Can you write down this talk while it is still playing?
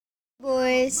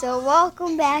So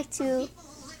welcome back to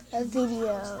a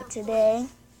video today.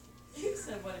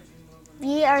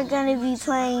 We are going to be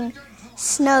playing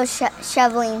snow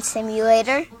shoveling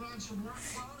simulator.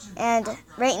 And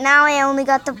right now I only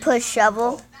got the push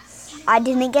shovel. I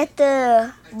didn't get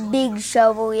the big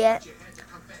shovel yet.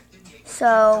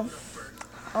 So,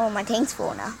 oh, my tank's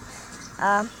full now.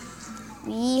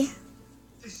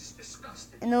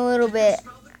 In a little bit,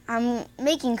 I'm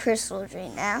making crystals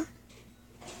right now.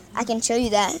 I can show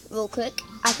you that real quick.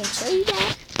 I can show you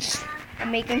that.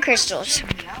 I'm making crystals.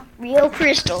 Real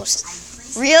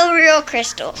crystals. Real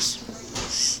crystals.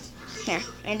 Here.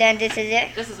 And then this is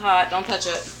it. This is hot. Don't touch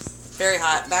it. Very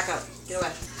hot. Back up. Get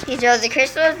away. These are the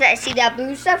crystals. See that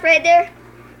blue stuff right there?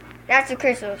 That's the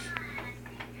crystals.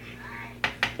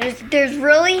 There's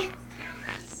really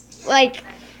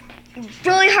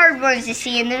hard ones to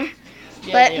see in there.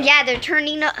 Yeah, but yeah, they're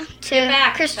turning up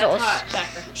to crystals. That's hot.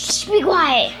 Shh, be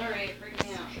quiet. All right, freak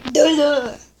me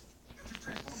out.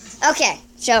 Okay,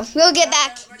 so we'll get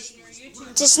back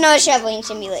to snow shoveling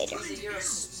simulator.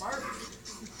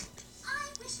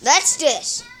 Let's do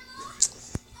this.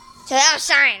 So that was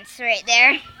science right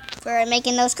there for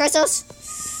making those crystals.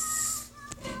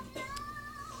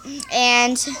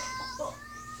 And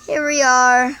here we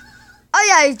are. Oh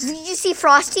yeah, did you see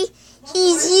Frosty?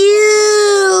 He's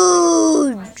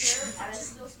huge.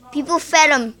 People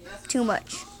fed him too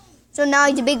much. So now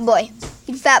he's a big boy.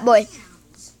 He's a fat boy.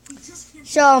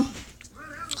 So,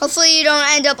 hopefully you don't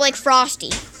end up like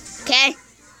Frosty. Okay?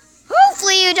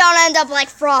 Hopefully you don't end up like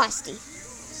Frosty.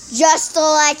 Just to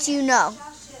let you know.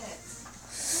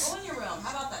 Go in your room.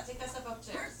 How about that? Take that stuff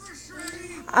upstairs.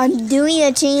 I'm doing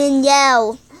a chain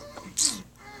yell.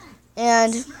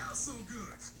 And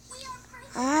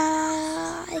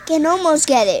I can almost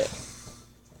get it.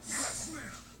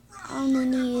 I only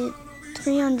need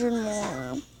 300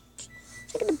 more.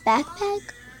 Should I get a backpack?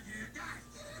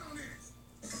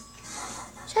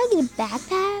 Should I get a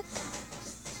backpack?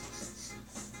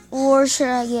 Or should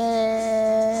I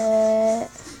get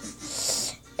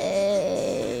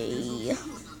a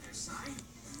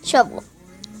shovel?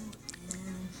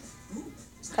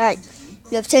 Alright,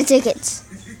 you have 10 seconds.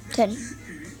 10,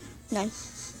 9,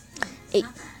 8,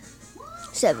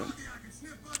 7,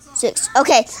 6.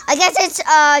 Okay, I guess it's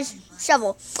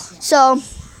shovel. So,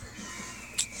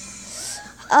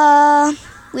 I'll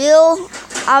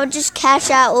just cash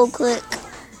out real quick.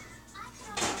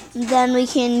 Then we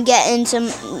can get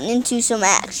into some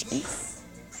action.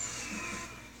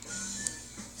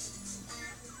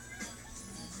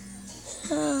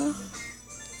 So,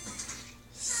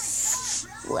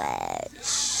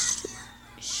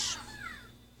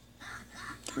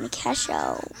 let me cash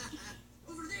out.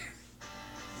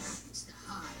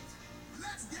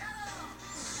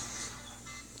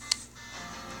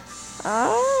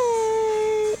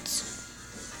 Alright.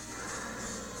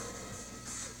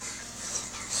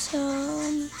 So,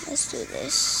 let's do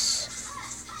this.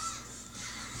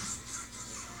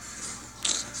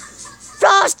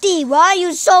 Frosty, why are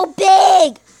you so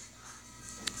big?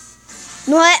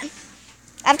 You know what?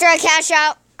 After I cash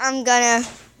out, I'm gonna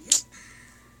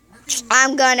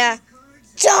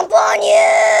jump on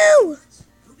you!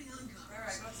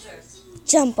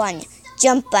 Jump on you,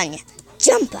 jump on you,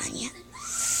 jump on you.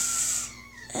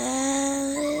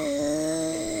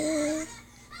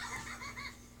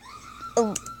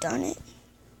 Oh, darn it.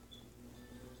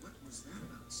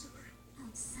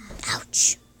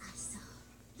 Ouch.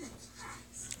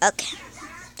 Okay.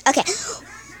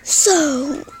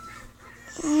 So,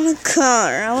 I want a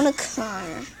car. I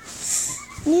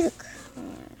need a car.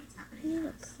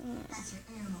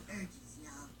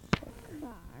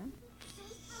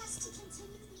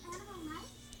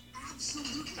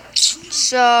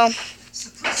 So,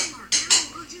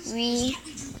 we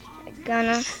are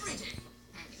gonna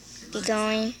be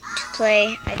going to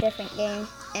play a different game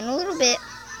in a little bit.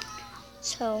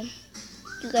 So,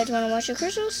 you guys want to watch the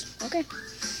crystals? Okay.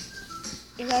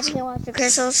 You guys can watch the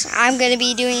crystals. I'm gonna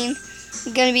be getting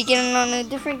on a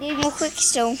different game real quick.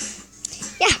 So,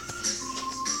 yeah.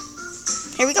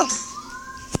 Here we go.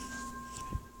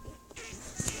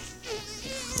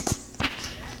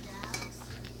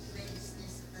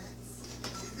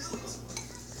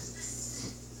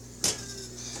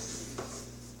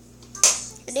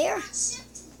 There.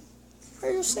 Where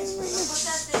are you sitting right now? Put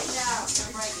that thing down.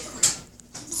 Don't break it.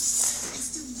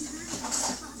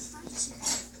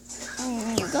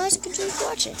 You guys can just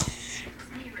watch it.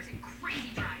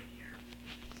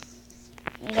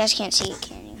 You guys can't see it,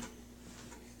 can you?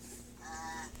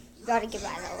 You gotta get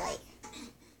by the light.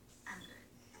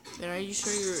 And are you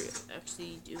sure you're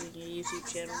actually doing a YouTube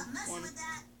channel one?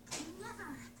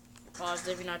 paused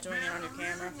if you're not doing it on your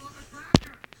camera.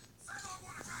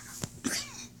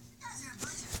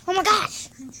 Oh my gosh!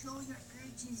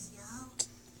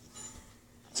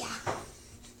 Yeah.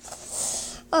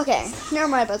 Okay, never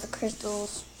mind about the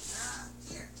crystals.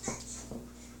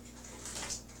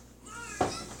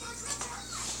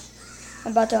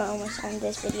 I'm about to almost end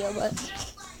this video, but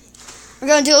we're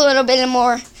gonna do a little bit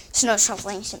more snow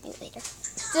shoveling simulator.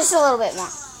 Just a little bit more.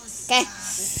 Okay?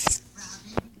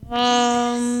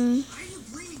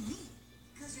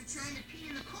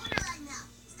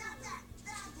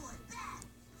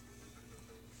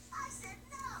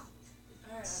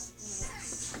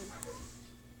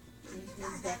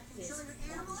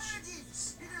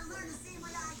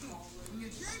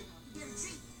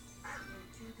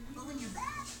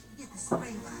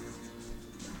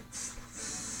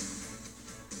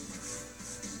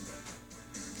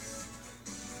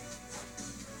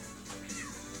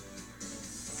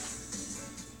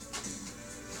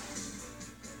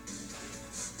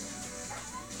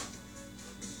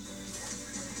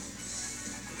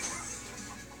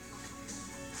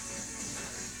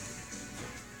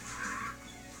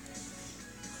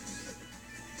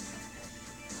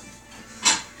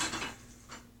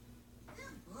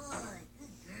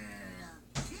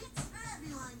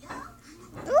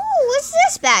 What's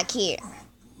this back here?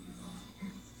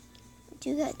 Do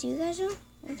you guys know?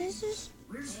 What is this?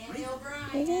 Danny O'Brien.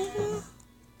 What is this?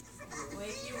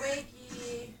 Wakey,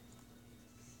 wakey.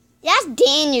 That's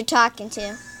Dan you're talking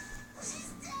to.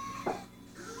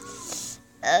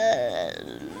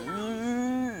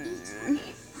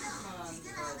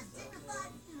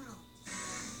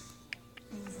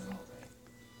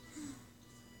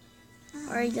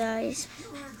 Alright guys,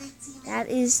 that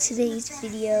is today's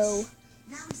video.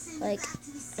 Like,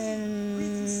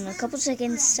 in a couple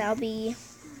seconds I'll be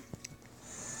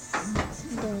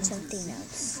doing something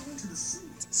else.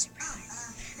 It's a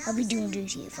surprise. I'll be doing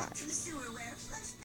GTA 5.